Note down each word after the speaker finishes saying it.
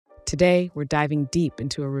Today, we're diving deep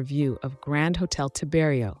into a review of Grand Hotel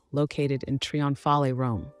Tiberio, located in Trionfale,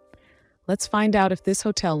 Rome. Let's find out if this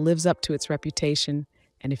hotel lives up to its reputation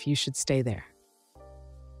and if you should stay there.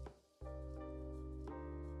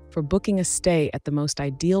 For booking a stay at the most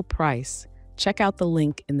ideal price, check out the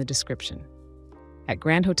link in the description. At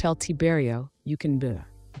Grand Hotel Tiberio, you can book.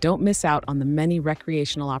 Don't miss out on the many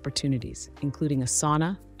recreational opportunities, including a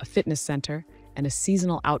sauna, a fitness center, and a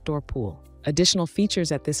seasonal outdoor pool. Additional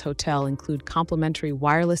features at this hotel include complimentary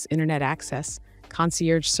wireless internet access,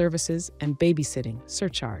 concierge services, and babysitting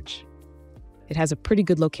surcharge. It has a pretty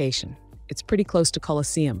good location. It's pretty close to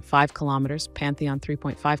Colosseum, 5 kilometers, Pantheon,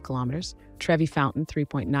 3.5 kilometers, Trevi Fountain,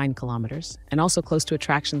 3.9 kilometers, and also close to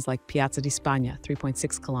attractions like Piazza di Spagna,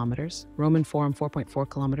 3.6 kilometers, Roman Forum, 4.4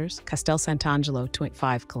 kilometers, Castel Sant'Angelo,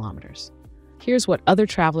 2.5 kilometers. Here's what other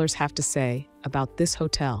travelers have to say about this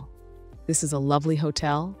hotel. This is a lovely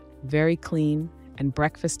hotel, very clean, and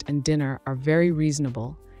breakfast and dinner are very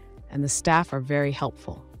reasonable, and the staff are very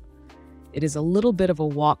helpful. It is a little bit of a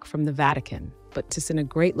walk from the Vatican, but it's in a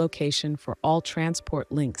great location for all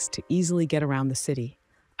transport links to easily get around the city.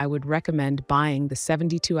 I would recommend buying the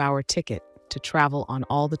 72-hour ticket to travel on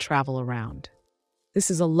all the travel around. This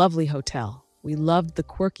is a lovely hotel. We loved the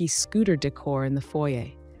quirky scooter decor in the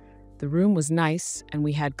foyer. The room was nice, and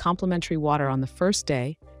we had complimentary water on the first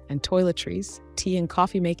day, and toiletries, tea and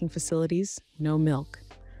coffee making facilities, no milk.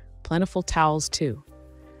 Plentiful towels too.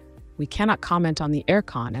 We cannot comment on the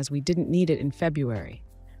aircon as we didn't need it in February.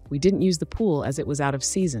 We didn't use the pool as it was out of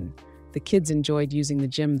season. The kids enjoyed using the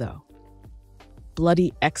gym though.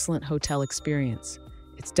 Bloody excellent hotel experience.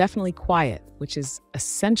 It's definitely quiet, which is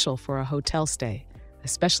essential for a hotel stay,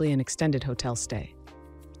 especially an extended hotel stay.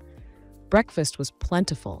 Breakfast was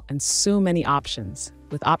plentiful and so many options,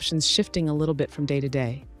 with options shifting a little bit from day to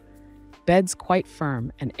day. Beds quite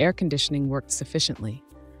firm and air conditioning worked sufficiently.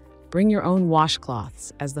 Bring your own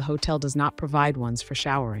washcloths, as the hotel does not provide ones for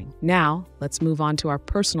showering. Now, let's move on to our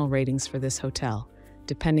personal ratings for this hotel,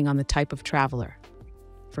 depending on the type of traveler.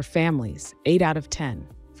 For families, 8 out of 10.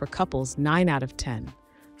 For couples, 9 out of 10.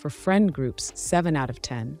 For friend groups, 7 out of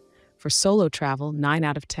 10. For solo travel, 9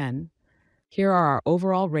 out of 10. Here are our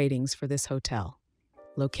overall ratings for this hotel.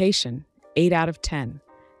 Location, 8 out of 10.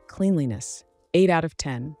 Cleanliness, 8 out of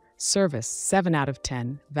 10. Service, 7 out of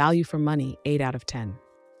 10. Value for money, 8 out of 10.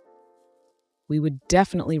 We would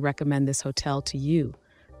definitely recommend this hotel to you,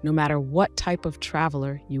 no matter what type of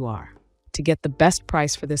traveler you are. To get the best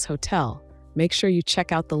price for this hotel, make sure you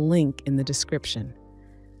check out the link in the description.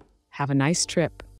 Have a nice trip.